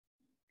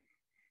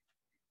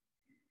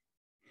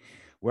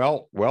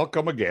Well,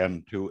 welcome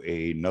again to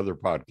another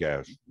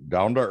podcast,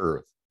 Down to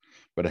Earth,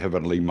 but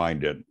Heavenly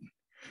Minded.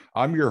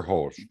 I'm your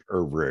host,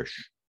 Irv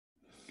Risch.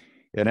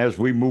 And as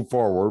we move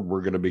forward,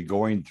 we're going to be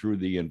going through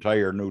the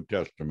entire New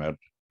Testament.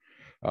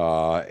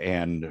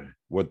 And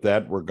with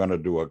that, we're going to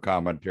do a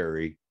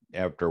commentary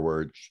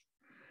afterwards.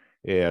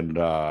 And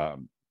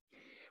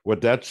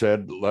with that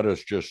said, let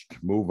us just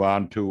move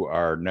on to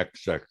our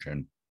next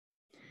section.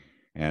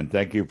 And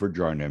thank you for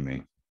joining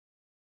me.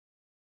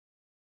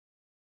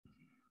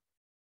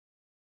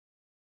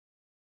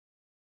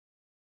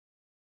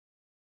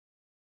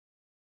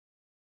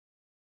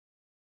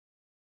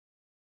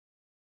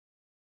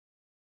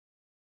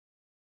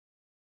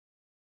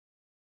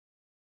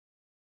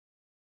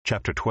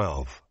 Chapter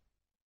 12.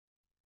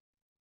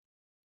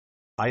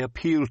 I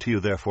appeal to you,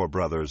 therefore,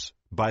 brothers,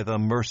 by the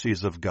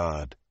mercies of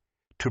God,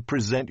 to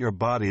present your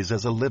bodies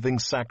as a living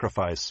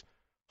sacrifice,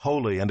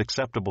 holy and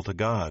acceptable to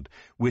God,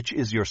 which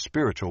is your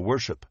spiritual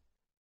worship.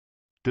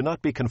 Do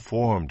not be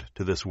conformed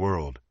to this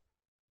world,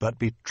 but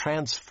be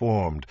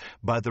transformed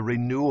by the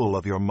renewal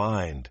of your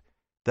mind,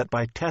 that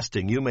by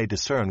testing you may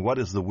discern what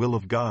is the will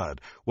of God,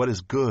 what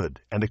is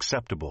good and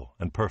acceptable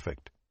and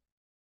perfect.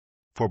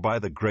 For by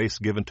the grace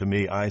given to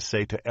me I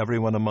say to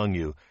everyone among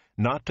you,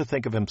 not to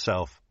think of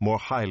himself more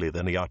highly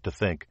than he ought to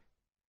think,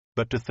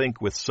 but to think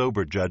with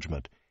sober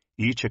judgment,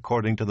 each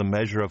according to the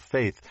measure of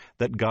faith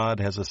that God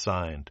has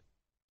assigned.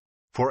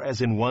 For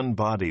as in one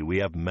body we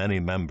have many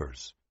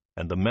members,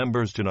 and the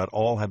members do not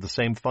all have the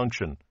same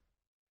function,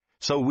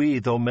 so we,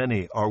 though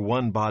many, are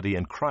one body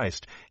in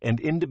Christ,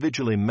 and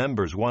individually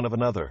members one of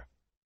another.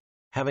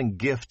 Having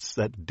gifts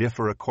that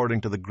differ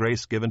according to the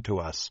grace given to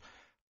us,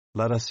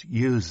 let us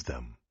use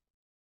them.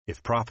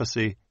 If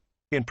prophecy,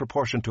 in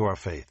proportion to our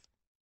faith.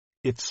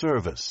 If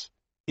service,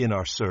 in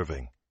our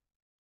serving.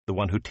 The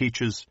one who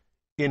teaches,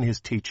 in his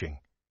teaching.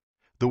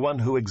 The one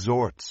who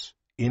exhorts,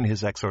 in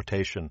his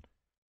exhortation.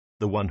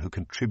 The one who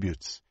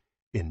contributes,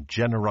 in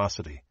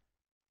generosity.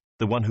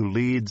 The one who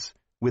leads,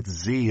 with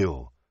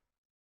zeal.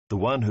 The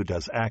one who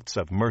does acts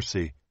of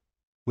mercy,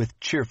 with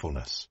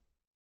cheerfulness.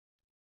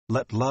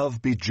 Let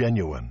love be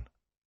genuine.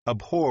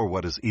 Abhor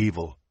what is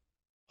evil.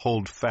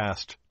 Hold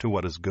fast to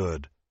what is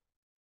good.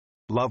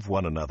 Love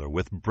one another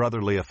with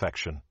brotherly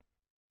affection.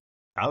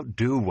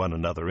 Outdo one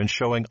another in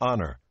showing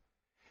honor.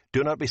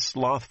 Do not be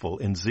slothful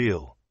in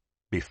zeal.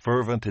 Be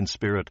fervent in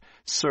spirit.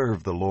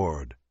 Serve the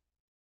Lord.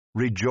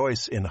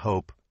 Rejoice in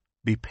hope.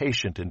 Be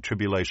patient in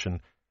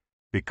tribulation.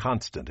 Be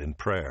constant in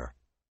prayer.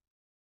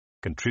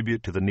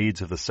 Contribute to the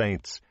needs of the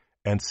saints,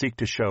 and seek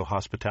to show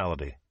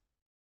hospitality.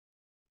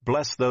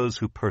 Bless those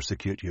who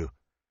persecute you.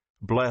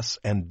 Bless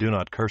and do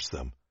not curse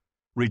them.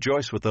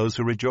 Rejoice with those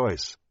who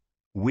rejoice.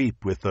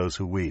 Weep with those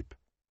who weep.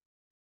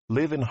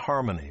 Live in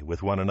harmony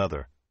with one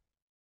another.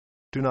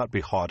 Do not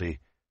be haughty,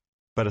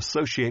 but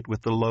associate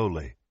with the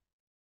lowly.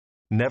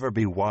 Never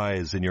be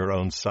wise in your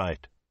own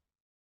sight.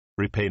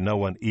 Repay no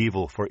one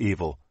evil for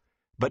evil,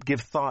 but give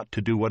thought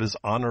to do what is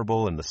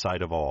honorable in the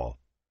sight of all.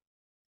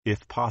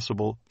 If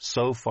possible,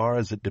 so far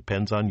as it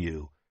depends on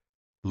you,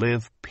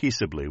 live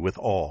peaceably with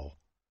all.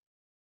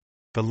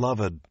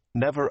 Beloved,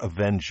 never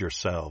avenge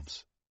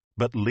yourselves,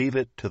 but leave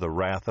it to the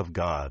wrath of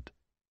God.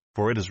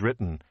 For it is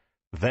written,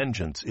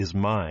 Vengeance is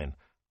mine,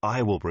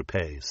 I will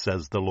repay,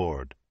 says the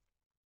Lord.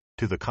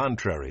 To the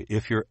contrary,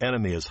 if your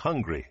enemy is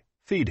hungry,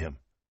 feed him.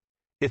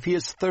 If he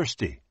is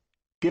thirsty,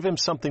 give him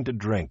something to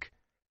drink,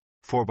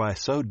 for by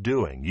so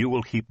doing you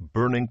will heap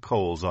burning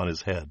coals on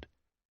his head.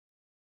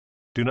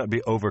 Do not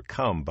be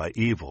overcome by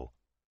evil,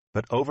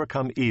 but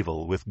overcome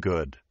evil with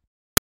good.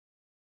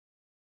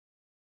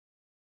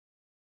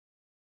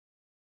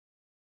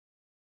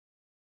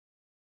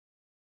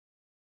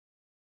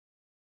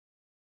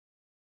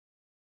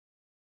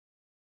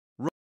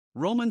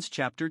 Romans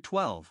chapter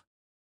 12.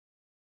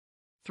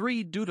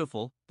 3.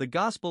 Dutiful, the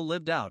gospel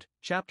lived out,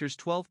 chapters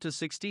 12 to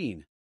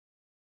 16.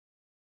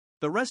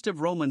 The rest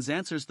of Romans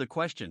answers the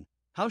question,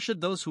 how should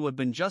those who have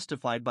been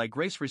justified by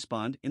grace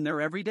respond in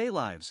their everyday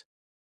lives?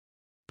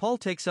 Paul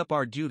takes up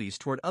our duties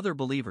toward other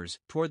believers,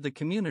 toward the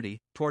community,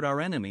 toward our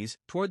enemies,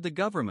 toward the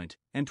government,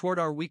 and toward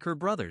our weaker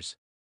brothers.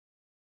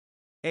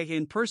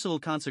 In personal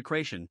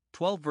consecration,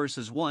 12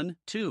 verses 1,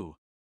 2.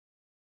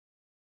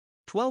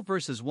 12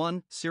 verses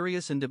 1,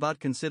 serious and devout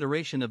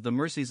consideration of the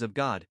mercies of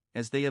God,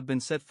 as they have been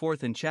set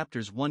forth in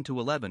chapters 1 to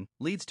 11,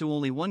 leads to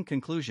only one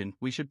conclusion: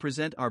 we should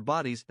present our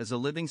bodies as a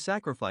living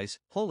sacrifice,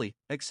 holy,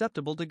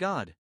 acceptable to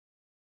God.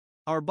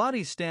 Our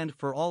bodies stand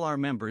for all our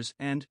members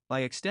and,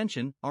 by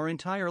extension, our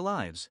entire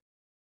lives.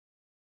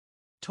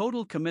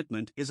 Total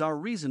commitment is our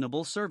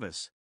reasonable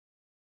service.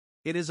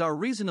 It is our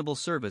reasonable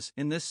service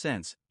in this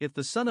sense: if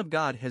the Son of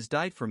God has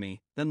died for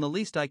me, then the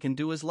least I can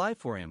do is live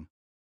for him.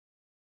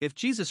 If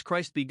Jesus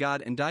Christ be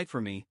God and died for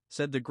me,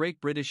 said the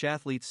great British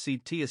athlete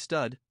C.T.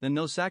 Stud, then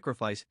no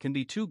sacrifice can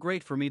be too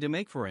great for me to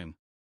make for him.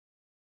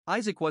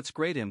 Isaac Watts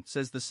Graham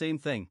says the same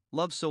thing: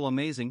 love so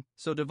amazing,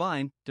 so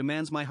divine,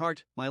 demands my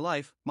heart, my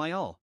life, my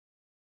all.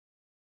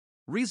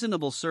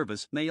 Reasonable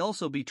service may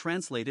also be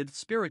translated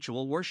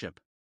spiritual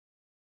worship.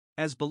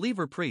 As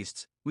believer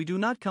priests, we do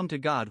not come to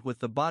God with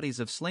the bodies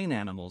of slain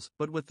animals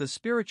but with the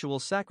spiritual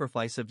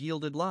sacrifice of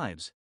yielded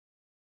lives.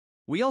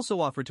 We also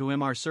offer to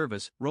Him our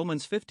service,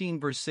 Romans 15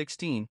 verse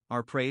 16,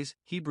 our praise,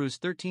 Hebrews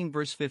 13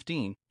 verse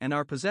 15, and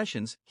our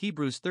possessions,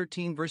 Hebrews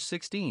 13 verse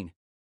 16.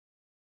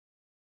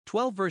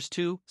 12 verse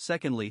 2.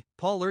 Secondly,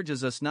 Paul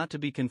urges us not to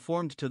be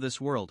conformed to this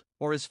world,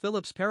 or as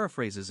Phillips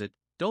paraphrases it,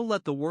 don't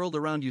let the world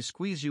around you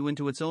squeeze you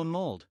into its own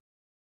mold.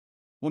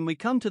 When we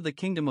come to the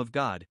kingdom of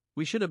God,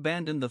 we should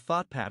abandon the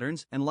thought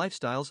patterns and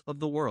lifestyles of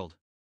the world.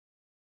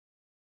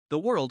 The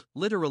world,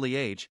 literally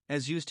age,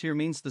 as used here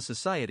means the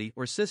society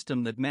or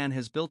system that man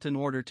has built in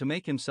order to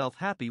make himself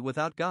happy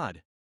without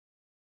God.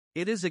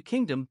 It is a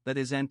kingdom that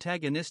is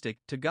antagonistic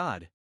to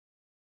God.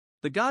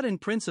 The god and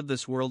prince of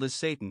this world is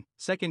Satan,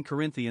 2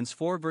 Corinthians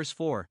 4 verse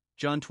 4,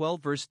 John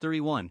 12 verse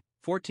 31,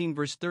 14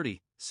 verse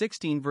 30,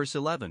 16 verse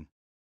 11.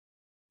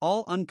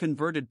 All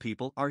unconverted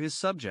people are his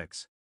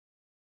subjects.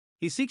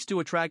 He seeks to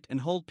attract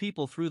and hold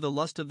people through the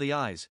lust of the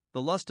eyes,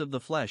 the lust of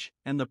the flesh,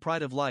 and the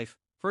pride of life,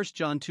 1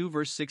 John 2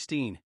 verse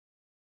 16.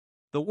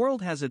 The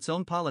world has its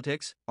own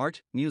politics,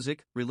 art,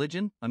 music,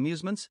 religion,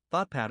 amusements,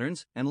 thought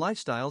patterns, and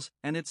lifestyles,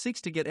 and it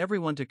seeks to get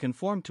everyone to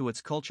conform to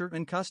its culture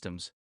and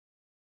customs.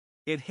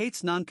 It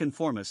hates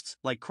nonconformists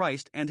like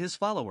Christ and his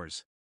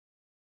followers.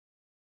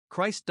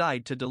 Christ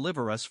died to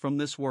deliver us from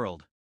this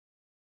world.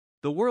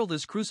 The world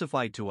is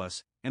crucified to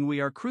us, and we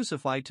are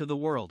crucified to the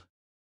world.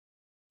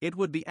 It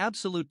would be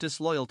absolute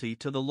disloyalty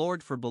to the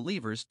Lord for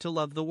believers to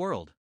love the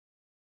world.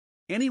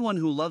 Anyone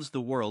who loves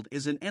the world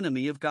is an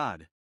enemy of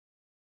God.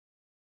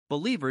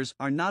 Believers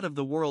are not of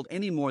the world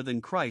any more than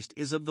Christ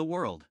is of the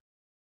world.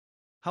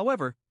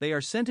 However, they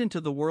are sent into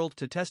the world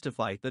to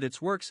testify that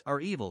its works are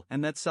evil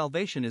and that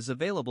salvation is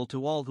available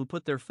to all who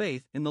put their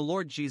faith in the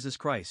Lord Jesus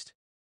Christ.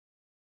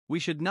 We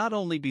should not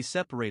only be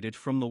separated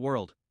from the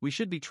world, we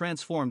should be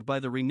transformed by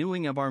the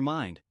renewing of our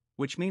mind,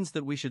 which means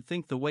that we should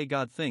think the way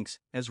God thinks,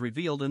 as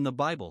revealed in the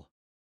Bible.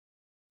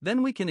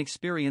 Then we can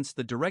experience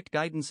the direct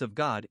guidance of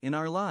God in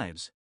our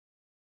lives.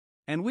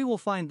 And we will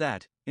find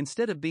that,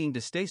 instead of being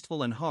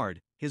distasteful and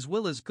hard, His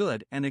will is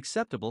good and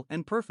acceptable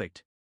and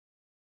perfect.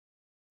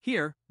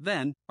 Here,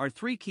 then, are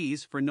 3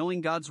 keys for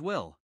knowing God's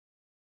will.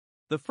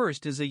 The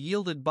first is a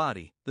yielded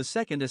body, the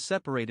second a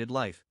separated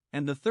life,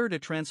 and the third a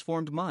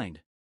transformed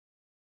mind.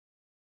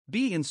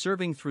 B in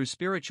serving through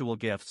spiritual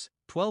gifts,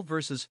 12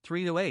 verses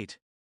 3 to 8.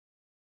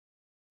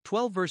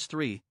 12 verse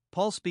 3,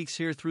 Paul speaks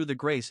here through the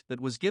grace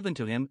that was given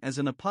to him as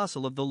an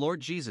apostle of the Lord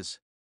Jesus.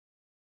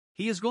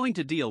 He is going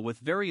to deal with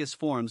various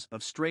forms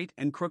of straight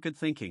and crooked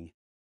thinking.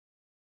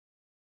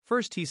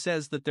 First, he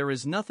says that there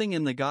is nothing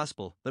in the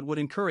gospel that would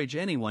encourage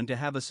anyone to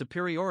have a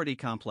superiority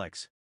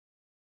complex.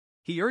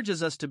 He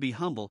urges us to be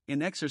humble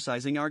in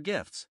exercising our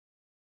gifts.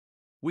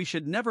 We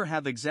should never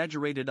have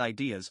exaggerated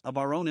ideas of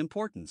our own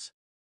importance.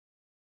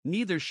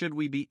 Neither should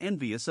we be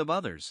envious of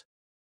others.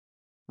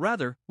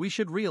 Rather, we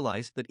should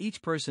realize that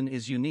each person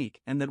is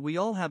unique and that we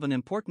all have an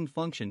important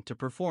function to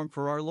perform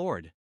for our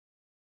Lord.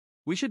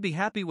 We should be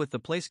happy with the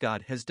place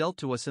God has dealt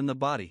to us in the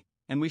body,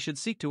 and we should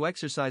seek to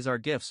exercise our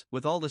gifts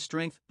with all the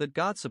strength that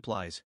God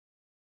supplies.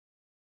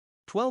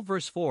 12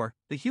 verse 4,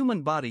 the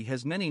human body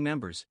has many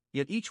members,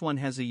 yet each one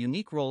has a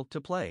unique role to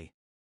play.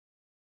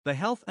 The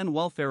health and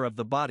welfare of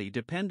the body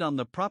depend on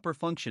the proper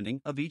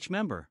functioning of each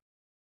member.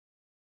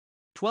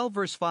 12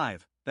 verse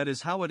 5, that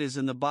is how it is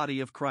in the body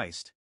of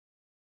Christ.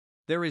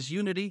 There is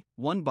unity,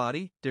 one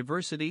body,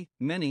 diversity,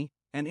 many,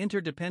 and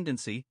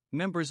interdependency,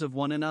 members of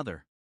one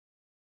another.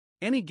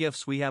 Any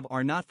gifts we have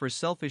are not for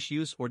selfish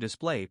use or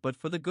display but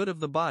for the good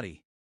of the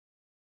body.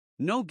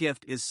 No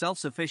gift is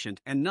self-sufficient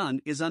and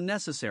none is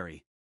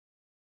unnecessary.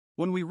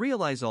 When we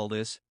realize all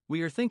this,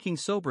 we are thinking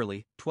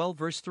soberly. 12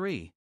 verse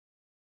 3.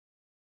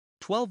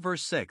 12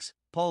 verse 6,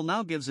 Paul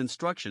now gives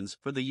instructions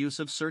for the use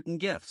of certain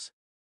gifts.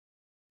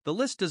 The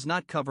list does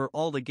not cover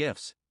all the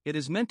gifts, it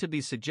is meant to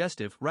be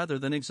suggestive rather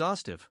than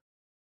exhaustive.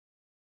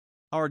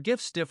 Our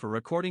gifts differ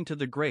according to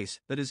the grace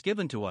that is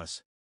given to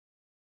us.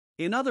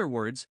 In other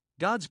words,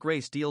 God's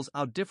grace deals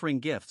out differing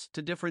gifts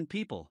to different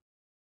people.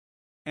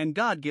 And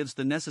God gives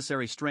the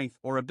necessary strength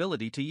or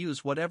ability to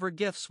use whatever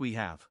gifts we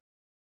have.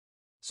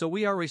 So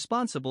we are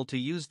responsible to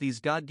use these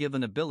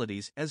God-given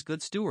abilities as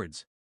good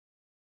stewards.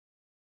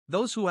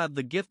 Those who have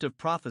the gift of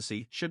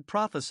prophecy should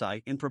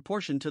prophesy in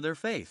proportion to their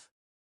faith.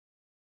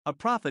 A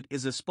prophet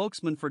is a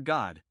spokesman for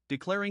God,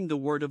 declaring the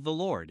word of the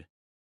Lord.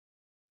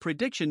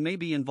 Prediction may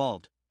be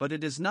involved, but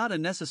it is not a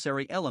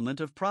necessary element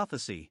of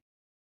prophecy.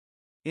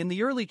 In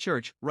the early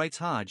church, writes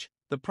Hodge,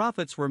 the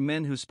prophets were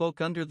men who spoke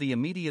under the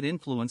immediate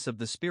influence of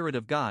the Spirit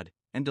of God,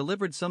 and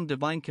delivered some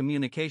divine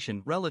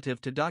communication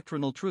relative to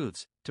doctrinal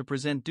truths, to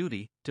present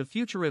duty, to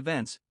future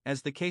events,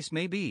 as the case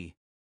may be.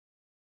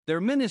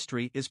 Their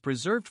ministry is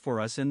preserved for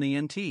us in the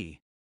NT.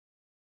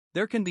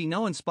 There can be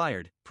no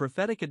inspired,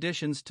 prophetic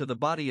additions to the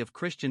body of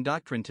Christian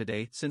doctrine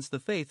today since the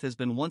faith has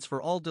been once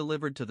for all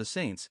delivered to the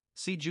saints,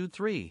 see Jude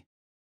 3.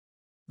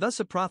 Thus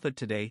a prophet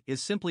today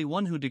is simply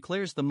one who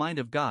declares the mind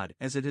of God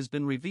as it has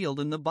been revealed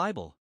in the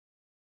Bible.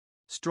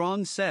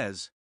 Strong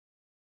says,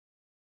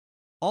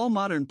 All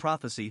modern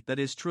prophecy that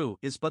is true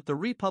is but the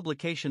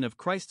republication of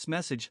Christ's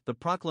message, the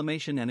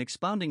proclamation and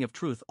expounding of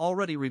truth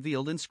already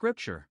revealed in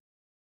Scripture.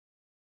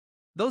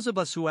 Those of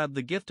us who have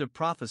the gift of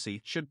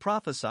prophecy should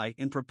prophesy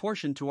in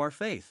proportion to our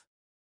faith.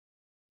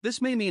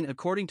 This may mean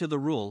according to the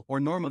rule or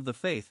norm of the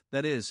faith,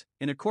 that is,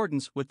 in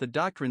accordance with the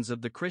doctrines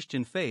of the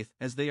Christian faith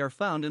as they are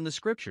found in the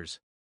Scriptures.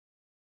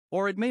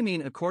 Or it may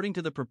mean according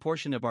to the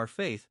proportion of our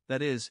faith,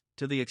 that is,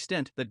 to the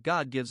extent that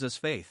God gives us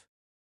faith.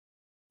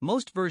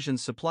 Most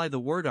versions supply the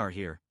word "are"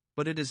 here,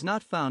 but it is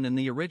not found in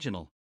the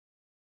original.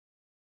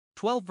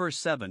 12 verse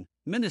 7,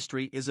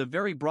 ministry is a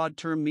very broad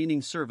term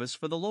meaning service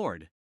for the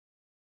Lord.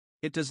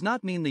 It does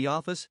not mean the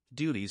office,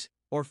 duties,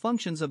 or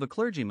functions of a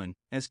clergyman,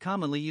 as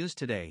commonly used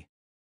today.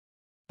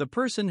 The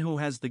person who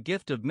has the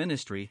gift of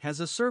ministry has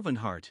a servant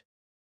heart.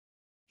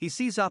 He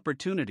sees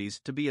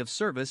opportunities to be of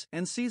service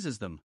and seizes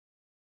them.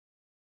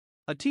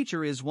 A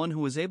teacher is one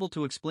who is able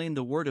to explain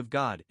the Word of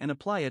God and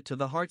apply it to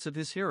the hearts of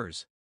his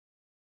hearers.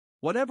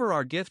 Whatever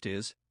our gift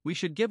is, we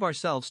should give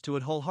ourselves to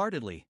it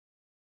wholeheartedly.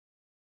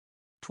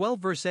 12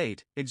 verse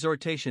 8,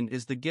 exhortation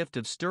is the gift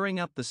of stirring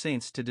up the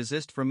saints to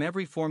desist from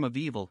every form of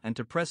evil and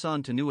to press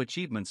on to new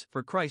achievements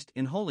for Christ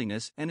in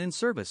holiness and in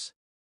service.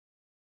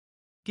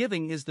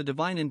 Giving is the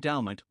divine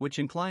endowment which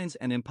inclines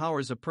and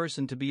empowers a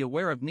person to be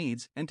aware of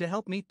needs and to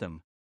help meet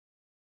them.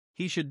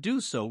 He should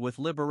do so with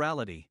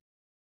liberality.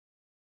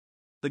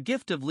 The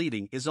gift of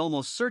leading is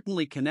almost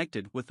certainly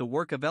connected with the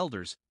work of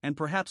elders, and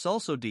perhaps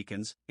also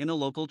deacons, in a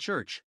local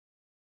church.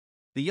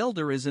 The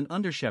elder is an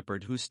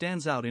under-shepherd who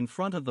stands out in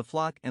front of the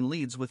flock and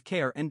leads with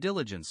care and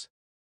diligence.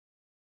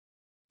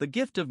 The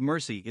gift of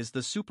mercy is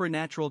the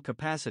supernatural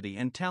capacity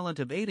and talent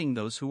of aiding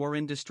those who are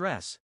in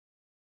distress.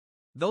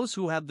 Those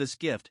who have this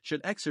gift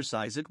should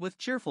exercise it with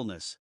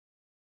cheerfulness.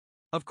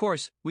 Of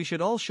course, we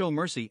should all show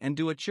mercy and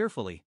do it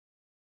cheerfully.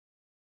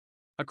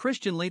 A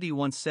Christian lady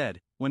once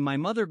said, "When my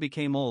mother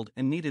became old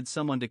and needed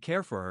someone to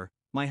care for her,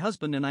 my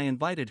husband and I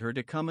invited her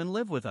to come and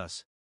live with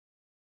us.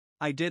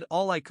 I did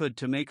all I could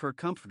to make her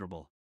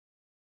comfortable.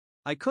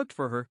 I cooked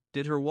for her,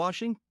 did her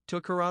washing,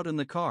 took her out in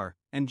the car,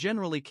 and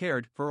generally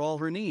cared for all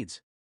her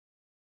needs.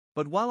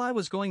 But while I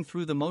was going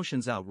through the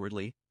motions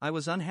outwardly, I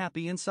was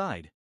unhappy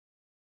inside.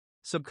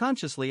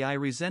 Subconsciously I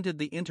resented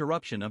the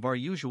interruption of our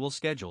usual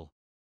schedule.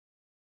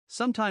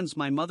 Sometimes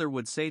my mother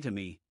would say to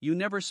me, 'You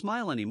never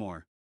smile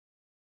anymore.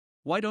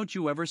 Why don't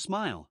you ever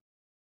smile?'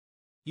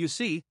 You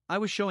see, I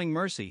was showing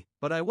mercy,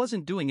 but I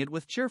wasn't doing it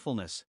with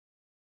cheerfulness."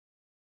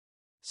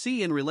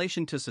 See in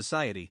relation to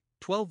society,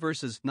 12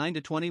 verses 9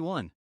 to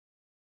 21.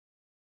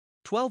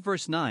 12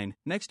 verse 9,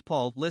 next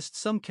Paul lists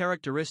some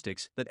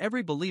characteristics that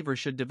every believer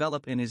should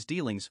develop in his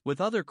dealings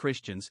with other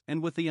Christians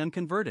and with the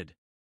unconverted.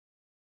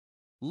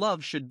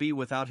 Love should be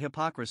without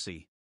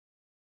hypocrisy.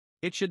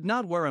 It should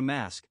not wear a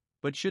mask,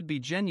 but should be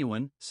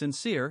genuine,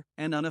 sincere,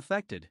 and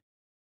unaffected.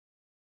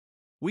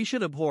 We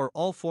should abhor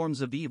all forms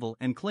of evil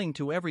and cling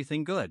to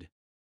everything good.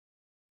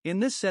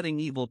 In this setting,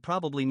 evil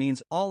probably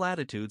means all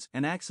attitudes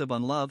and acts of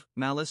unlove,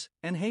 malice,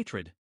 and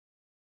hatred.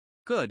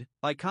 Good,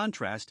 by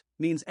contrast,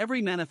 means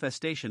every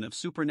manifestation of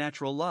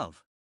supernatural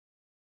love.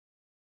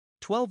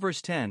 12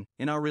 verse 10,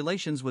 in our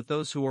relations with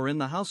those who are in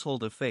the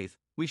household of faith,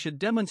 we should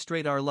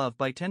demonstrate our love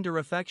by tender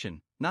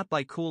affection, not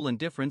by cool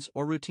indifference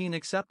or routine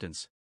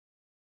acceptance.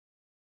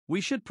 We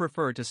should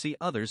prefer to see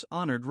others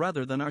honored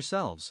rather than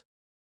ourselves.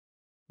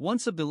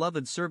 Once a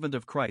beloved servant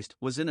of Christ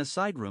was in a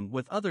side room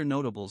with other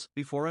notables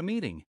before a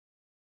meeting.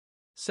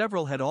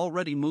 Several had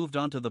already moved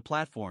onto the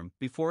platform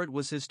before it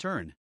was his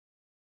turn.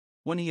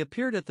 When he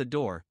appeared at the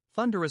door,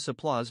 thunderous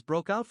applause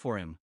broke out for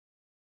him.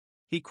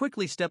 He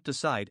quickly stepped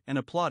aside and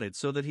applauded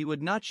so that he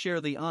would not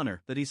share the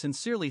honor that he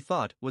sincerely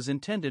thought was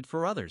intended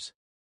for others.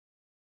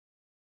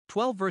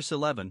 12 verse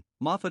 11,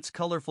 Moffat's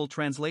colorful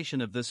translation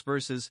of this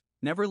verse is,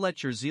 "Never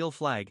let your zeal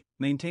flag,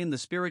 maintain the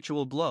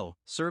spiritual glow,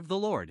 serve the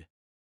Lord."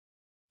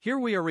 Here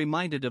we are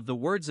reminded of the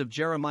words of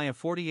Jeremiah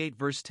 48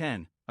 verse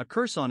 10, "A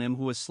curse on him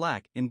who is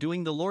slack in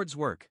doing the Lord's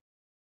work."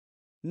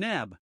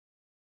 Nab.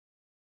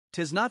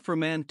 'Tis not for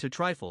man to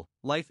trifle,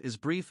 life is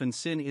brief and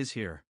sin is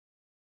here.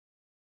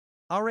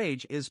 Our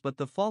age is but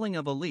the falling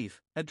of a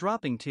leaf, a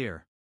dropping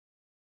tear.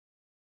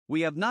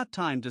 We have not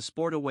time to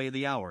sport away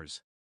the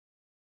hours.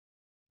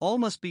 All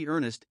must be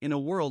earnest in a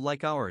world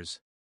like ours.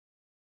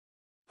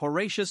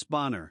 Horatius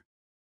Bonner.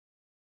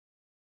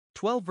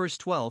 12 verse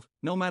 12,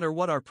 no matter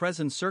what our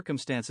present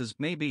circumstances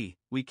may be,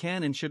 we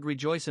can and should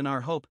rejoice in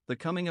our hope, the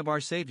coming of our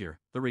Savior,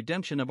 the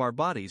redemption of our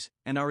bodies,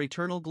 and our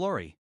eternal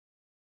glory.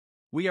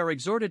 We are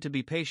exhorted to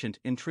be patient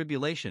in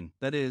tribulation,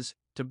 that is,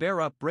 to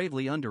bear up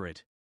bravely under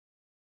it.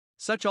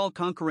 Such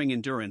all-conquering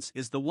endurance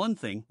is the one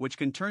thing which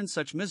can turn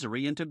such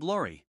misery into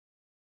glory.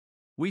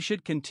 We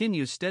should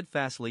continue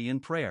steadfastly in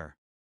prayer.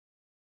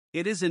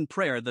 It is in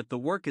prayer that the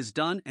work is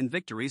done and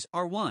victories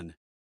are won.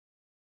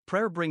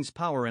 Prayer brings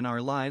power in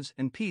our lives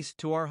and peace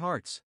to our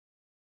hearts.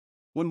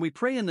 When we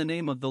pray in the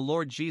name of the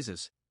Lord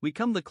Jesus, we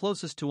come the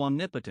closest to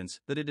omnipotence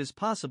that it is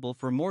possible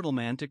for mortal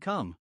man to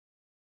come.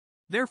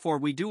 Therefore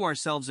we do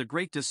ourselves a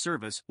great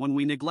disservice when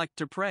we neglect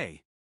to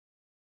pray.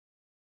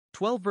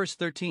 12 verse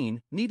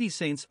 13, needy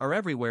saints are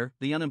everywhere,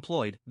 the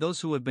unemployed,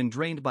 those who have been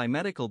drained by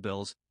medical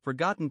bills,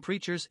 forgotten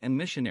preachers and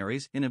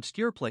missionaries in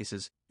obscure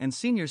places, and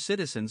senior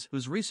citizens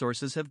whose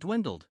resources have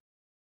dwindled.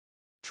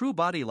 True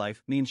body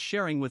life means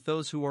sharing with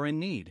those who are in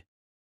need.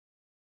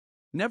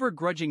 Never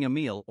grudging a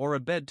meal or a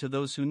bed to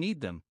those who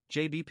need them,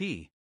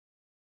 JBP.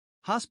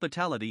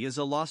 Hospitality is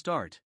a lost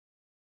art.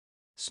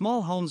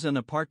 Small homes and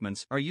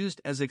apartments are used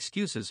as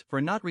excuses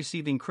for not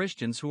receiving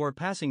Christians who are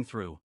passing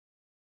through.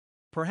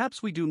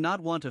 Perhaps we do not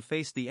want to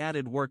face the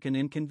added work and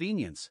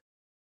inconvenience.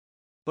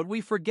 But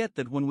we forget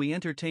that when we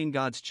entertain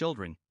God's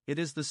children, it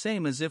is the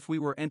same as if we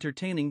were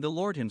entertaining the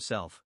Lord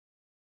Himself.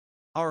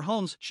 Our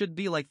homes should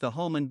be like the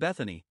home in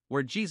Bethany,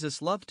 where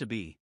Jesus loved to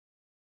be.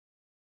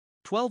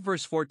 12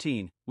 verse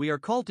 14, we are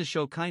called to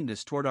show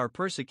kindness toward our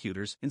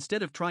persecutors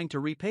instead of trying to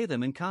repay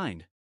them in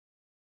kind.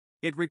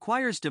 It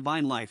requires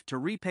divine life to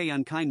repay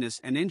unkindness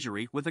and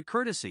injury with a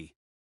courtesy.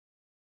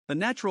 The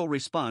natural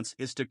response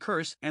is to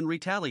curse and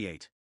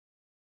retaliate.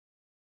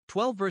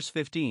 12 verse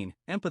 15,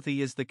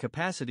 empathy is the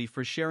capacity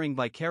for sharing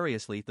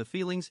vicariously the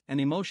feelings and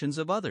emotions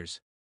of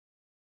others.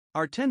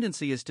 Our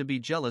tendency is to be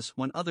jealous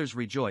when others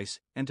rejoice,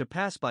 and to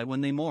pass by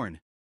when they mourn.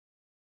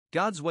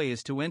 God's way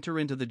is to enter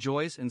into the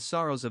joys and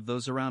sorrows of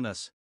those around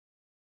us.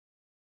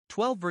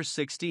 12 verse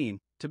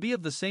 16, to be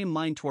of the same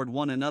mind toward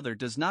one another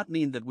does not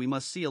mean that we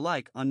must see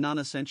alike on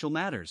non-essential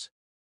matters.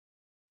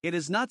 It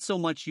is not so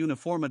much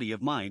uniformity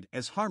of mind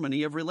as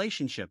harmony of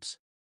relationships.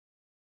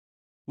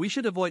 We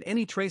should avoid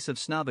any trace of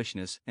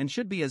snobbishness and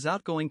should be as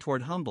outgoing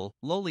toward humble,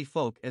 lowly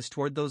folk as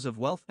toward those of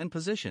wealth and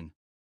position.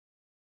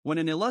 When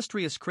an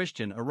illustrious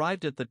Christian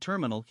arrived at the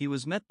terminal, he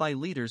was met by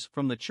leaders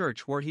from the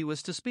church where he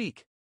was to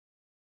speak.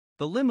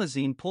 The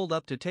limousine pulled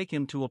up to take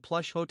him to a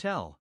plush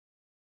hotel.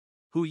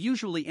 "Who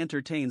usually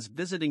entertains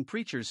visiting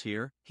preachers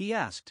here?" he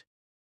asked.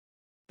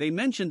 They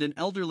mentioned an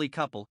elderly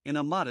couple in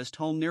a modest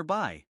home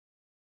nearby.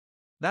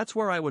 "That's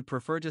where I would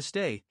prefer to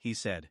stay," he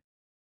said.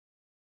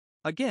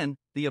 Again,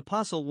 the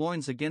apostle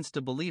warns against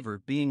a believer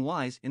being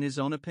wise in his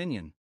own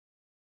opinion.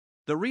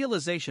 The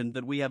realization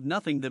that we have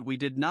nothing that we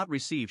did not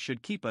receive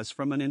should keep us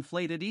from an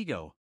inflated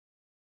ego.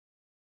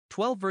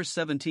 12 verse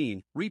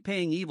 17,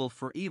 repaying evil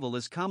for evil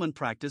is common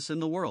practice in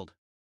the world.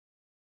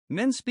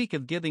 Men speak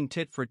of giving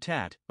tit for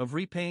tat, of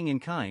repaying in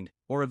kind,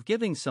 or of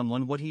giving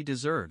someone what he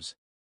deserves.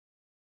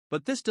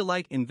 But this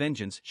delight in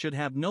vengeance should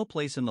have no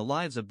place in the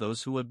lives of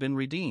those who have been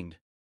redeemed.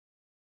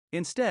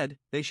 Instead,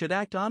 they should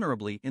act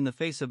honorably in the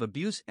face of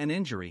abuse and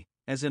injury,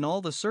 as in all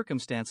the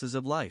circumstances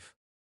of life.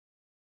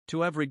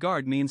 To have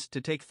regard means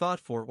to take thought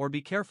for or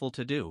be careful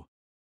to do.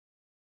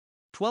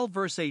 12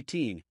 verse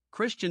 18,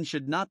 Christians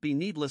should not be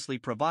needlessly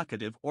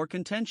provocative or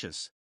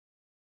contentious.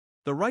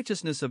 The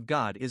righteousness of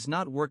God is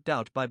not worked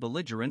out by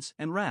belligerence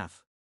and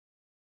wrath.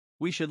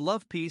 We should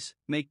love peace,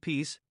 make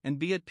peace, and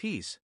be at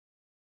peace.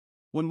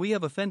 When we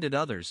have offended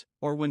others,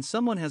 or when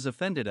someone has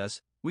offended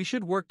us, we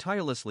should work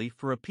tirelessly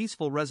for a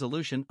peaceful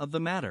resolution of the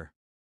matter.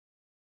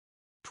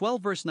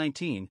 12 verse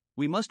 19,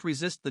 we must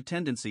resist the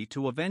tendency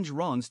to avenge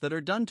wrongs that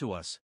are done to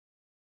us.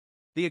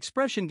 The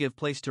expression "give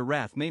place to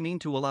wrath" may mean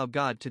to allow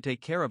God to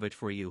take care of it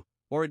for you,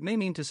 or it may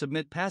mean to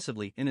submit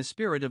passively in a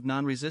spirit of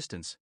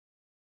non-resistance.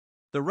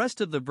 The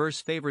rest of the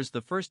verse favors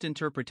the first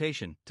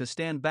interpretation, to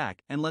stand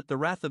back and let the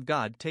wrath of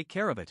God take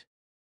care of it.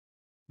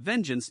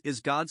 Vengeance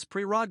is God's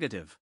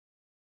prerogative.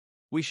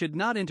 We should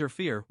not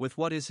interfere with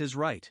what is His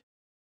right.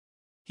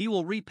 He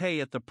will repay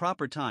at the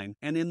proper time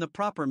and in the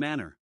proper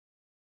manner.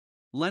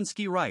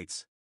 Lenski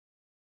writes,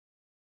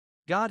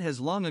 God has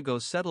long ago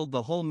settled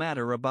the whole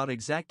matter about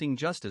exacting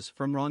justice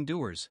from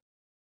wrongdoers.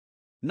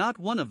 Not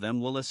one of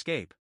them will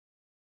escape.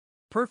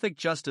 Perfect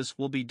justice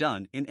will be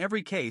done in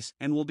every case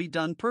and will be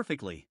done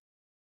perfectly.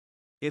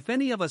 If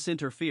any of us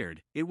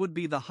interfered, it would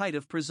be the height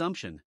of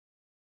presumption.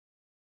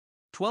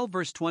 12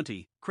 verse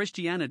 20,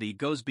 Christianity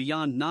goes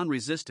beyond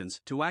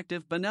non-resistance to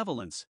active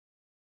benevolence.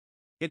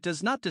 It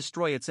does not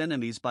destroy its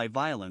enemies by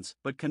violence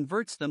but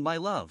converts them by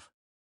love.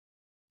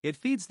 It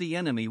feeds the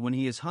enemy when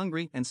he is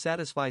hungry and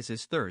satisfies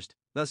his thirst,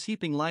 thus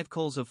heaping live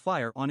coals of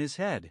fire on his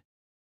head.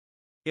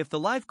 If the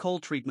live coal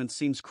treatment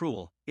seems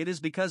cruel, it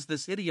is because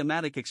this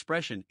idiomatic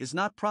expression is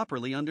not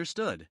properly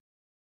understood.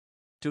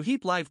 To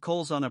heap live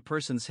coals on a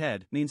person's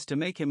head means to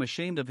make him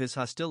ashamed of his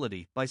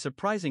hostility by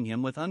surprising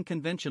him with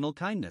unconventional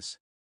kindness.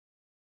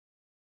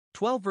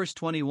 12 verse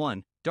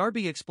 21,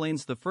 Darby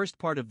explains the first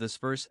part of this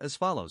verse as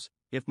follows: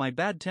 If my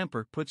bad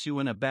temper puts you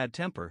in a bad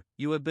temper,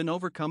 you have been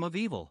overcome of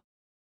evil.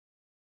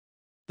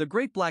 The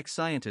great black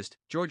scientist,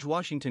 George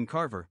Washington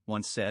Carver,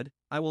 once said,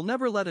 I will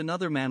never let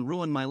another man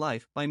ruin my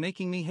life by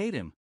making me hate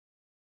him.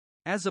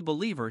 As a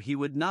believer, he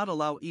would not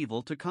allow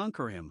evil to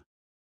conquer him,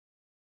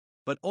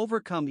 but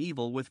overcome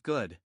evil with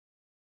good.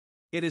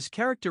 It is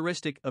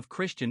characteristic of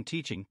Christian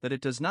teaching that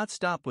it does not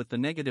stop with the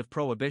negative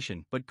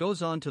prohibition but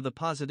goes on to the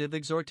positive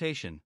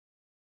exhortation.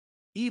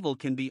 Evil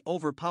can be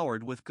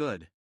overpowered with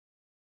good.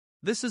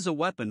 This is a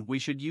weapon we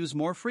should use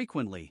more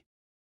frequently.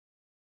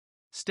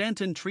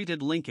 Stanton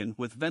treated Lincoln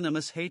with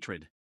venomous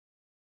hatred.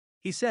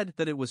 He said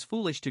that it was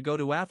foolish to go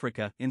to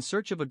Africa in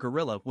search of a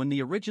gorilla when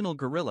the original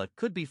gorilla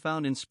could be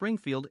found in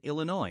Springfield,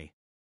 Illinois.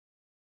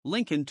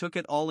 Lincoln took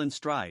it all in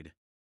stride.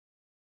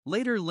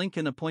 Later,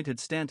 Lincoln appointed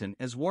Stanton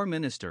as war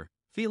minister,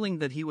 feeling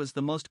that he was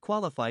the most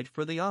qualified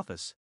for the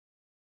office.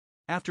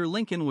 After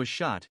Lincoln was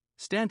shot,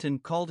 Stanton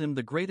called him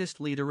the greatest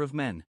leader of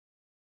men.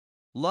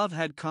 Love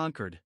had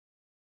conquered.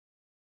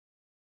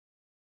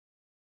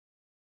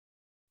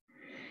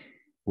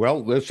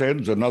 Well, this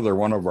ends another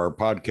one of our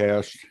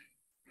podcasts.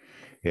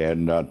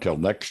 And until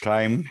next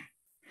time,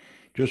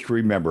 just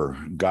remember,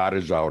 God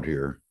is out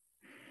here.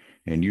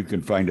 And you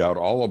can find out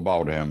all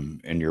about him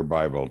in your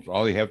Bibles.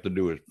 All you have to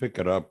do is pick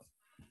it up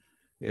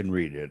and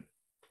read it.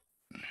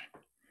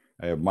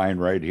 I have mine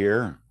right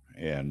here.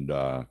 And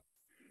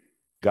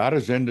God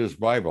is in this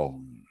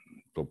Bible.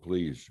 So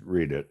please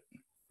read it.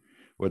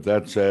 With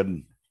that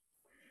said,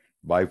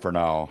 bye for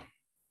now.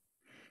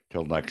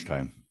 Till next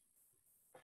time.